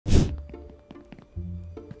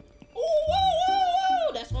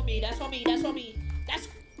me. That's on me. That's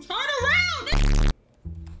turn around.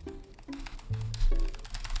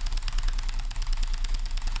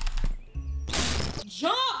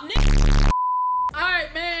 Jump, nigga.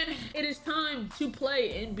 Alright, man. It is time to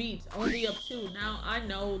play in beats. Only up 2. Now, I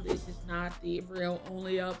know this is not the real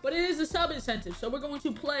only up, but it is a sub incentive. So we're going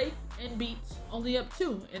to play in beats only up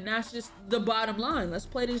 2. And that's just the bottom line. Let's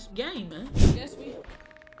play this game, man. I guess we...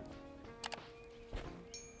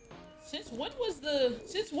 Since when was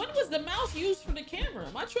the mouse used for the camera?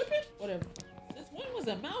 Am I tripping? Whatever. Since when was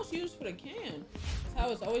the mouse used for the cam? That's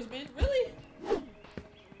how it's always been. Really?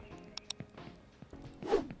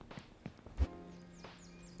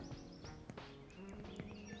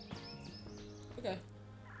 Okay.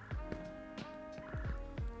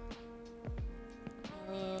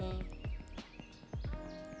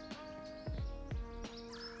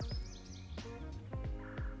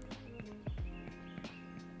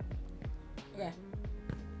 Okay.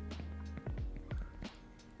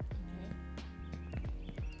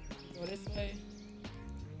 Go this way.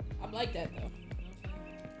 I'm like that though.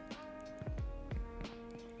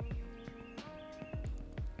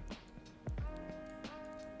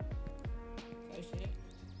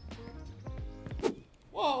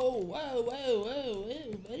 Whoa, whoa, whoa, whoa,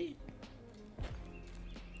 whoa, buddy.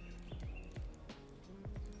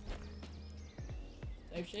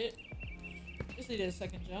 Type shit. Just needed a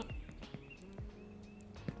second jump.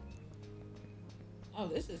 Oh,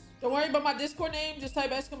 this is... Don't worry about my Discord name. Just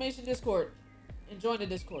type exclamation Discord and join the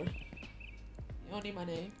Discord. You don't need my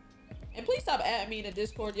name. And please stop adding me in the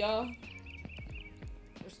Discord, y'all.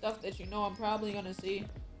 For stuff that you know I'm probably gonna see.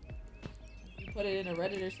 If you put it in a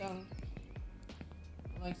Reddit or something.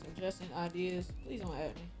 Like suggesting ideas, please don't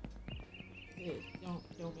add me. It don't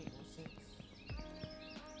make no sense.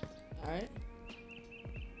 Alright.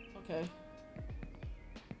 Okay.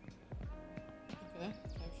 Okay.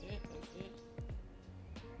 Type shit.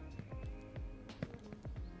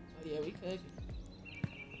 Oh yeah, we could.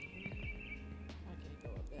 I can't go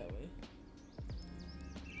up that way.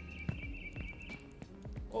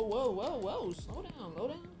 Whoa, whoa, whoa, whoa. Slow down, low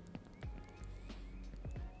down.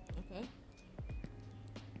 Okay.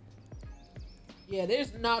 Yeah,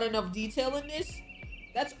 there's not enough detail in this.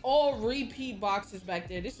 That's all repeat boxes back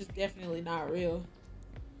there. This is definitely not real.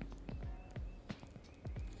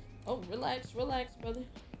 Oh, relax, relax, brother.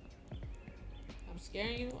 I'm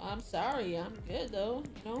scaring you. I'm sorry. I'm good, though.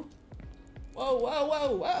 You know? Whoa, whoa,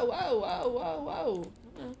 whoa, whoa, whoa, whoa, whoa, whoa.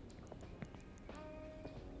 Come on.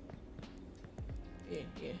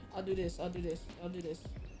 Yeah. I'll do this.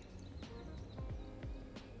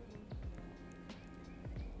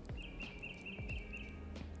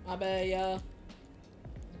 My bad, y'all.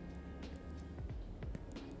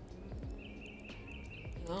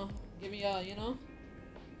 You know, give me you know.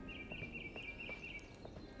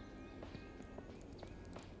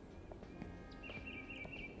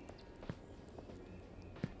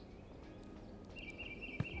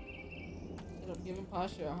 I'm giving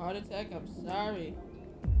posture a heart attack. I'm sorry.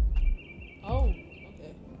 Oh,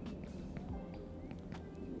 okay.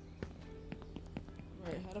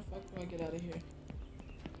 Right, how the fuck do I get out of here?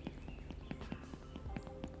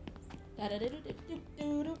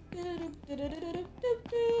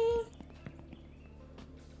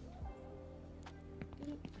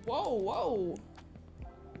 Whoa, whoa.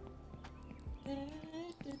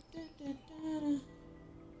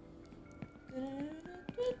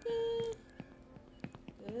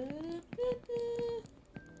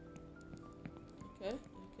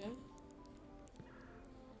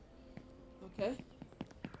 Okay.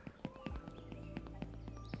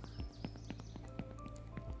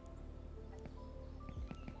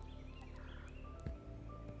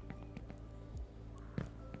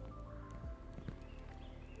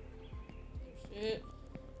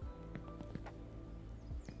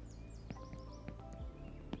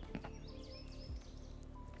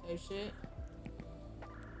 Shit.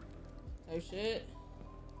 Type shit.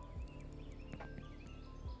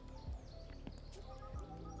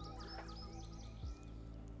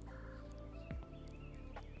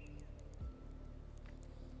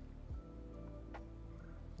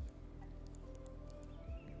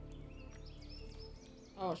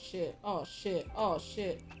 Oh shit. Oh shit. Oh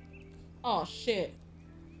shit. Oh shit.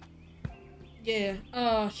 Yeah.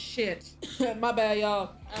 Oh shit. My bad,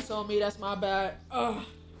 y'all. That's on me. That's my bad.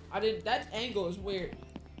 That angle is weird.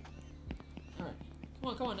 Alright.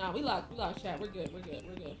 Come on now. We lock chat. We're good.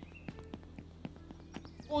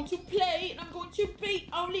 Going to play, and I'm going to be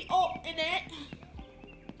only up in it.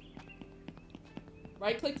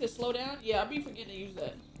 Right click to slow down? Yeah, I'll be forgetting to use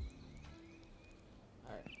that.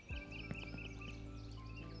 Alright.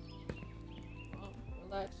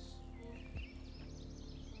 Relax.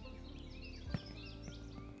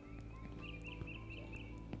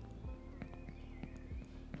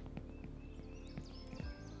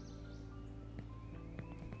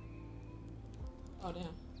 Oh, damn.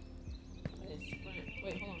 Let's sprint.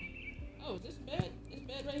 Wait, hold on. Oh, is this bed? This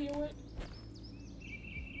bed right here work?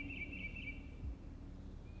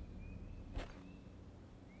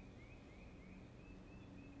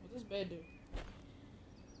 What's this bed do?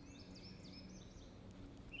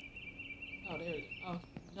 Oh, there it is. Oh,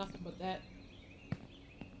 nothing but that.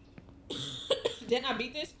 Didn't I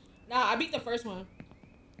beat this? Nah, I beat the first one.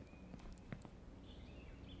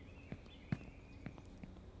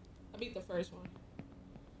 I beat the first one.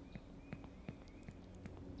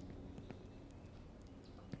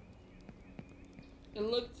 It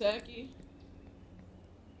looked tacky.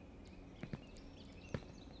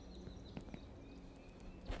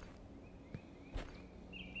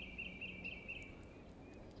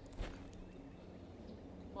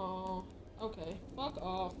 Oh, okay. Fuck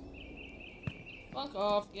off. Fuck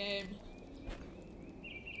off, game.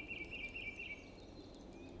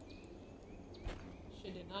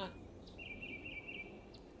 Shit did not.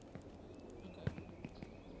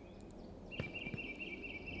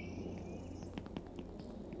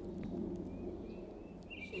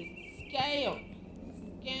 Okay. Shit's scam.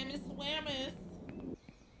 Scam is swammers.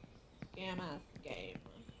 Scam ass game.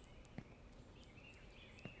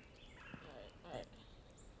 Alright, alright.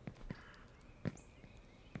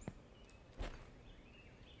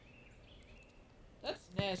 That's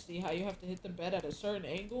nasty how you have to hit the bed at a certain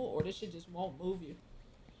angle or this shit just won't move you.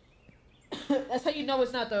 That's how you know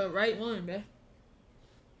it's not the right one, man.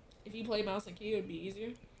 If you play mouse and key, it would be easier.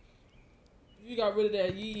 If you got rid of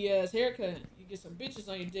that yee ass haircut, you get some bitches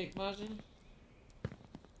on your dick, Majin.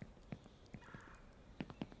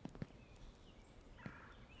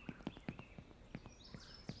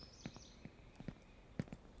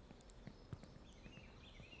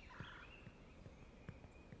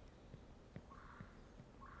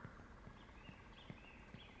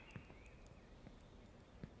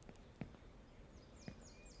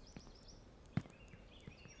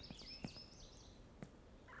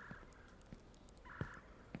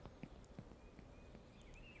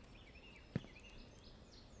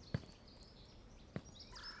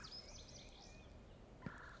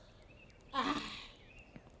 Ah.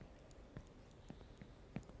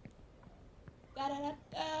 Da da da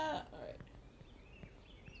da. Alright.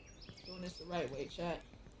 Doing this the right way, chat.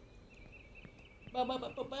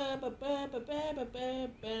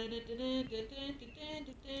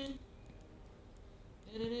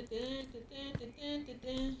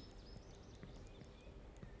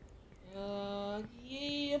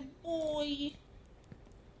 Yeah, boy.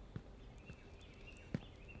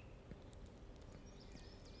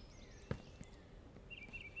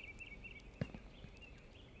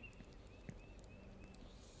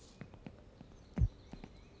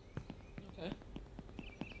 Okay.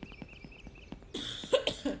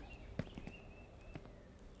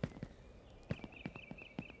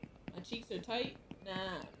 My cheeks are tight. Nah,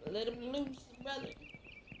 let them loose, brother.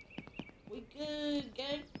 We good,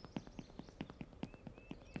 gang.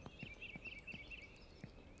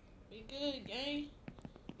 We good, gang.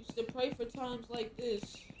 Used to pray for times like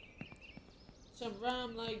this. To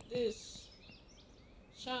rhyme like this.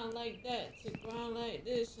 Shine like that. To grind like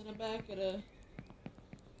this in the back of the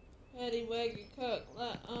paddy wagon cook.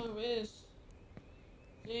 Lot on wrist.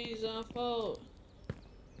 Jeans unfold.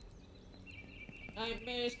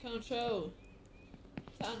 Nightmares control.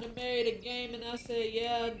 Time to marry the game, and I said,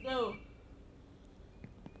 yeah, I do.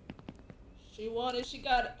 She wanted, she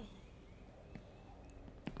got it.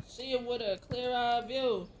 See it with a clear eye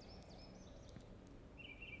view.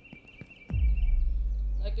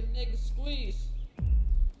 Like a nigga squeeze.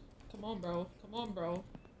 Come on, bro. Come on, bro.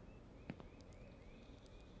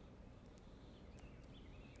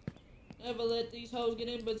 Never let these hoes get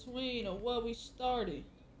in between of what we started.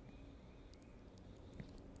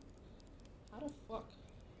 How the fuck?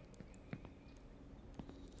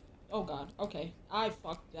 Oh god, okay. I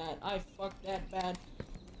fucked that. I fucked that bad.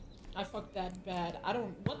 I fucked that bad. I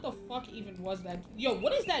don't... What the fuck even was that? Yo,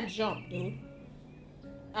 what is that jump, dude?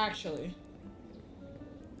 Actually.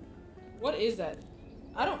 What is that?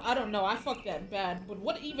 I don't know. I fucked that bad. But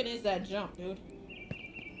what even is that jump, dude?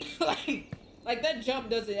 like that jump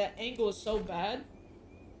does it. That angle is so bad.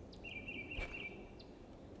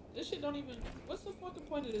 This shit don't even... What's the fucking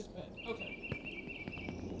point of this bed? Okay.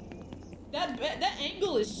 That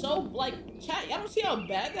angle is so, like, chat, y'all don't see how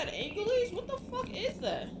bad that angle is? What the fuck is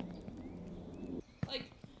that?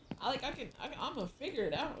 I'm gonna figure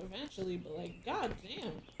it out eventually, but, like, god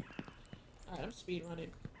damn. Alright, I'm speed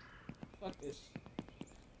running. Fuck this.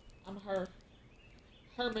 I'm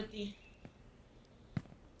Hermity.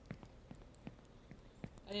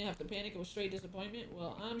 I didn't have to panic, it was straight disappointment.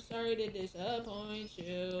 Well, I'm sorry to disappoint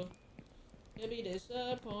you. You'll be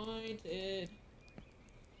disappointed.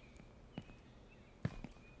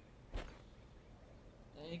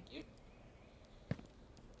 Thank you.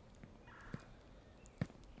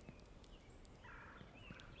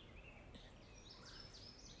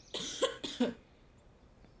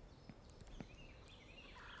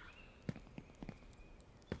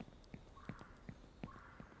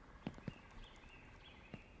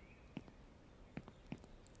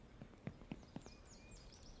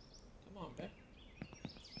 Come on, man.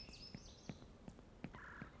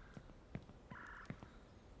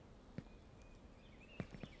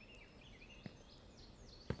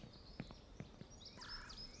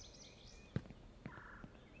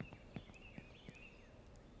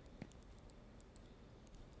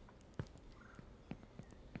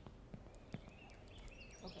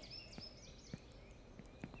 Okay.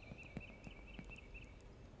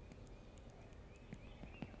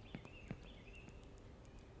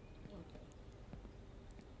 Okay.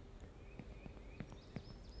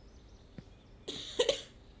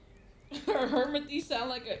 Hermity sound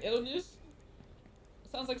like an illness?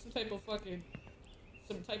 It sounds like some type of fucking,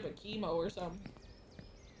 some type of chemo or something.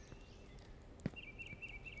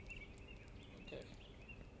 Okay.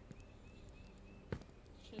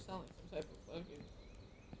 Shit sound like some type of fucking.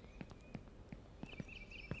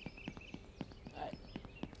 Alright.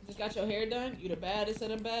 Just got your hair done? You the baddest of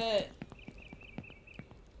the bad.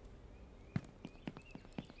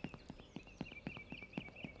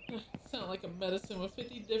 Sound like a medicine with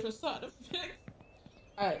 50 different side effects.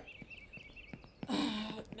 Alright.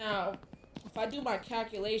 Now, if I do my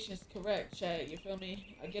calculations correct, Chad, you feel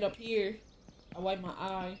me? I get up here, I wipe my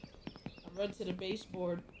eye, I run to the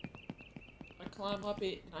baseboard, I climb up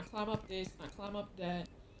it, and I climb up this, and I climb up that,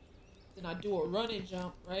 then I do a run and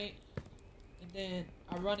jump, right? And then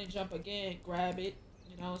I run and jump again, grab it,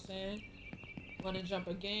 you know what I'm saying? Run and jump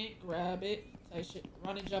again, grab it, type shit,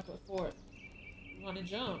 run and jump for it, run and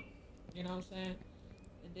jump, you know what I'm saying?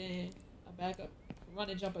 And then I back up, run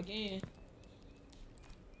and jump again,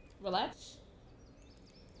 relax,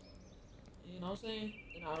 you know what I'm saying?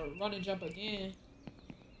 Then I run and jump again,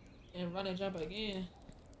 and run and jump again.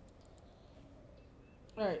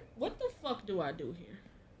 Alright, what the fuck do I do here?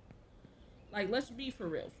 Like, let's be for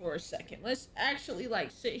real for a second. Let's actually,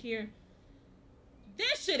 like, sit here.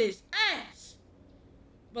 This shit is ass!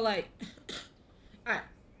 But, like, alright.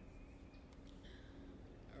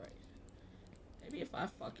 Alright. Maybe if I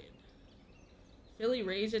fucking Philly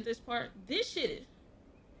rage at this part. This shit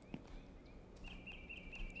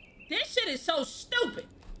is so stupid.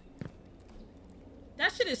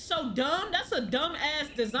 That shit is so dumb. That's a dumb ass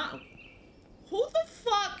design. Who the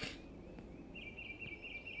fuck?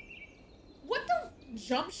 What the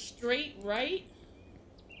jump straight right?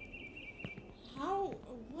 How?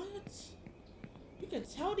 What? You can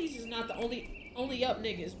tell these is not the only up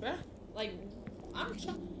niggas, bruh. Like, I'm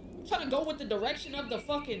trying to go with the direction of the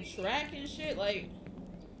fucking track and shit. Like,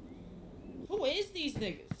 who is these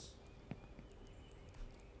niggas?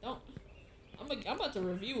 Don't. I'm about to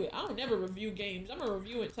review it. I don't never review games. I'm gonna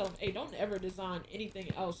review it and tell them, hey, don't ever design anything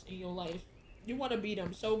else in your life. You want to beat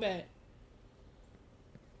them so bad.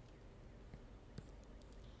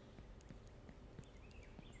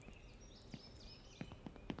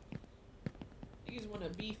 Niggas want to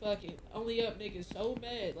be fucking only up niggas so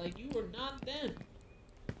bad. Like, you were not them.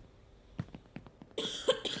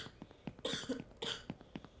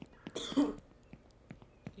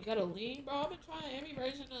 You gotta lean, bro. I've been trying every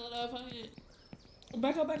version of the fucking.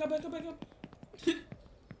 Back up, back up, back up, back up.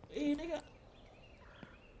 Hey, nigga.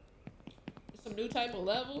 It's some new type of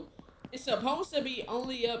level. It's supposed to be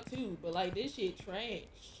only up 2, but like this shit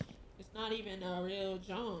trash. It's not even a real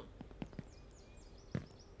jump.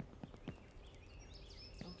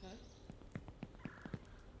 Okay.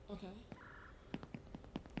 Okay.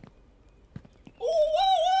 Ooh, whoa,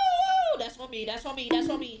 whoa, whoa! That's on me. That's on me. That's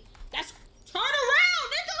on me. That's turn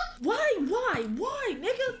around, nigga. Why,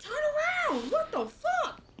 nigga? Turn around. What the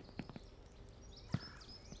fuck?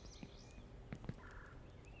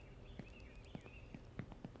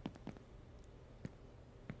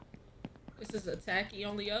 This is a tacky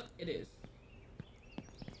only up? It is.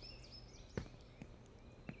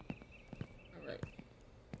 Alright.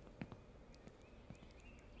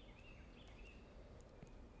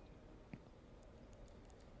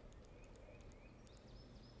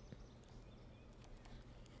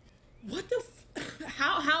 What the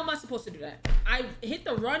how am I supposed to do that? I hit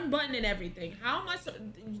the run button and everything. How am I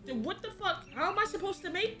what the fuck? How am I supposed to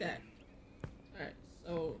make that? Alright,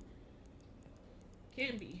 so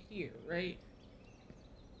can't be here, right?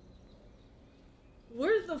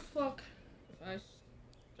 Where the fuck if I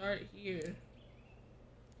start here?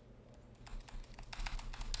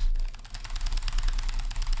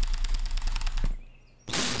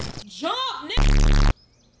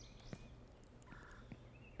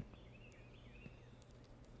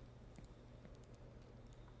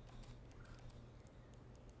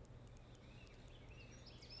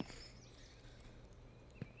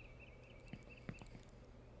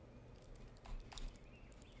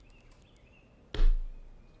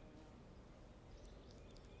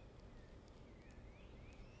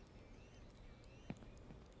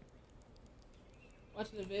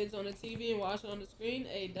 Watching the vids on the TV and watching on the screen.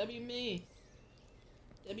 Hey, W me.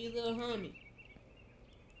 W little homie.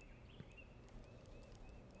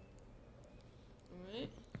 Alright.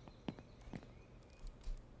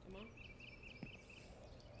 Come on.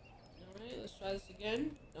 Alright, let's try this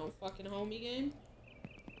again. Don't fucking homie game.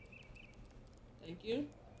 Thank you.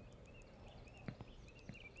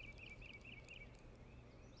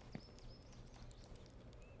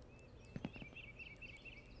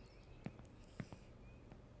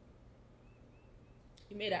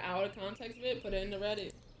 You made an out of context vid, put it into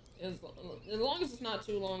Reddit. As long as it's not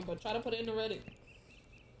too long, but try to put it into Reddit.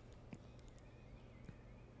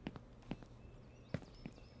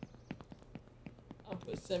 I'll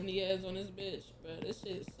put 70 ads on this bitch, bro. This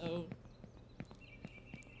shit is so...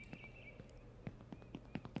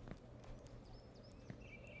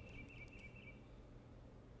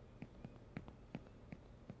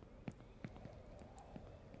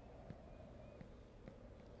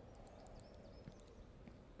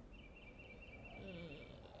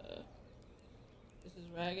 This is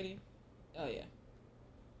raggedy. Oh, yeah.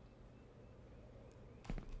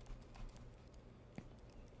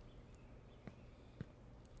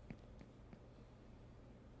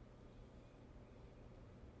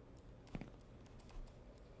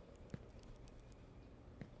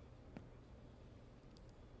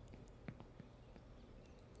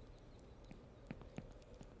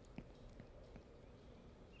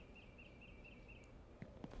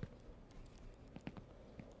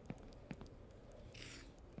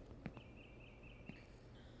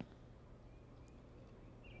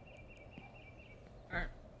 Alright.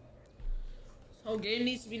 This whole game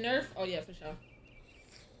needs to be nerfed? Oh, yeah, for sure.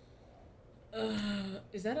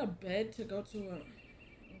 Is that a bed to go to a...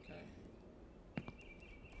 Okay.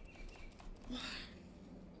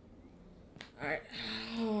 Alright.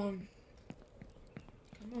 Come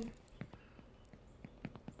on.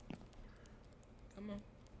 Come on.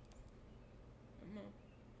 Come on.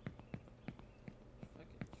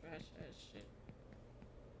 Fucking trash ass shit.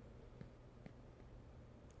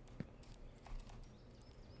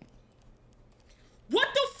 What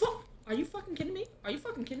the fuck? Are you fucking kidding me? Are you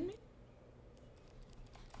fucking kidding me?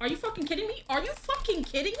 Are you fucking kidding me? Are you fucking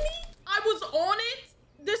kidding me? I was on it.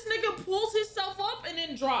 This nigga pulls himself up and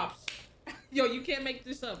then drops. Yo, you can't make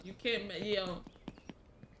this up. You can't make... Yo.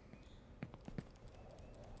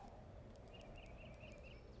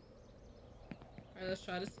 Alright, let's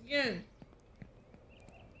try this again.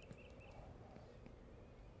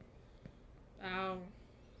 Wow.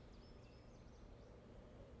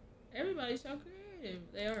 Everybody's so creative.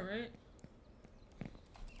 They are, right?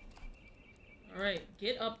 Alright,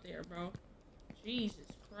 get up there, bro. Jesus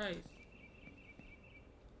Christ.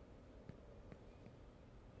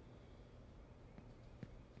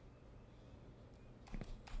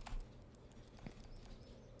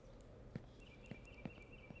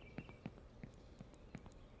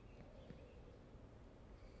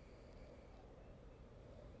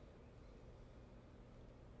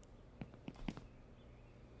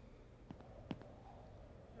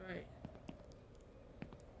 Alright.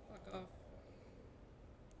 Fuck off.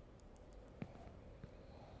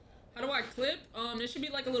 How do I clip? There should be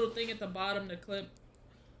like a little thing at the bottom to clip.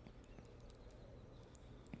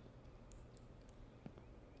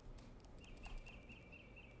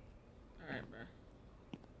 Alright, bro.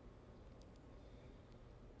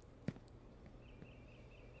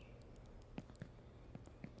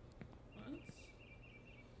 What?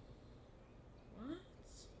 What?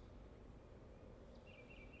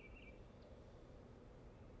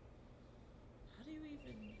 How do you even...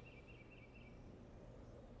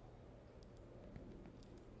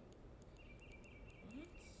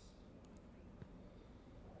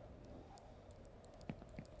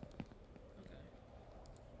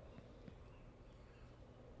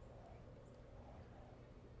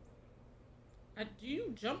 Do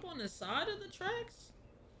you jump on the side of the tracks?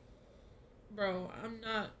 Bro, I'm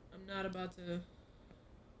not about to...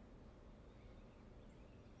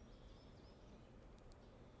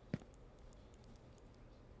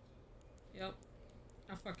 Yep.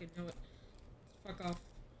 I fucking knew it. Fuck off.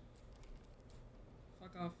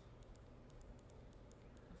 Fuck off.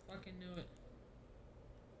 I fucking knew it.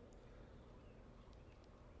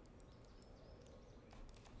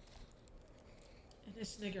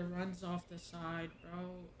 This nigga runs off the side,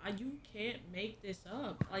 bro. You can't make this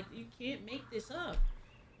up. Like, you can't make this up.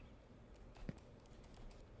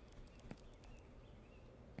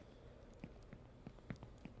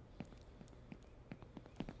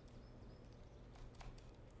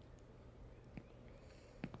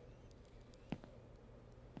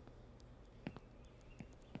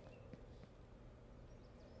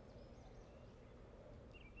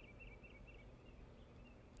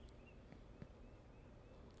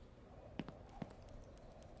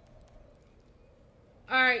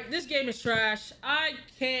 All right, this game is trash. I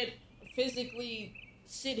can't physically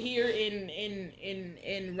sit here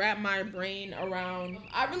and wrap my brain around.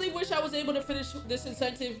 I really wish I was able to finish this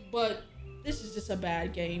incentive, but this is just a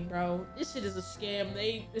bad game, bro. This shit is a scam.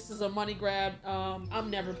 This is a money grab. I'm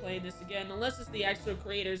never playing this again unless it's the actual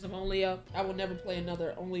creators of Only Up. I will never play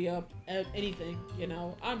another Only Up anything, you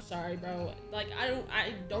know. I'm sorry, bro. Like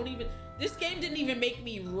I don't even. This game didn't even make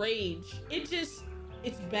me rage.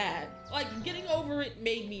 It's bad. Like, getting over it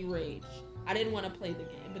made me rage. I didn't want to play the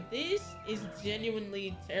game, but this is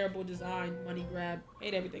genuinely terrible design, money grab,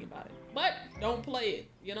 hate everything about it. But don't play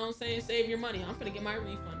it. You know what I'm saying? Save your money. I'm gonna get my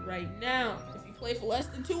refund right now. If you play for less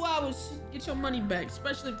than 2 hours, get your money back,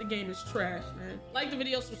 especially if the game is trash, man. Like the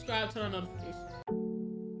video, subscribe, turn on notifications.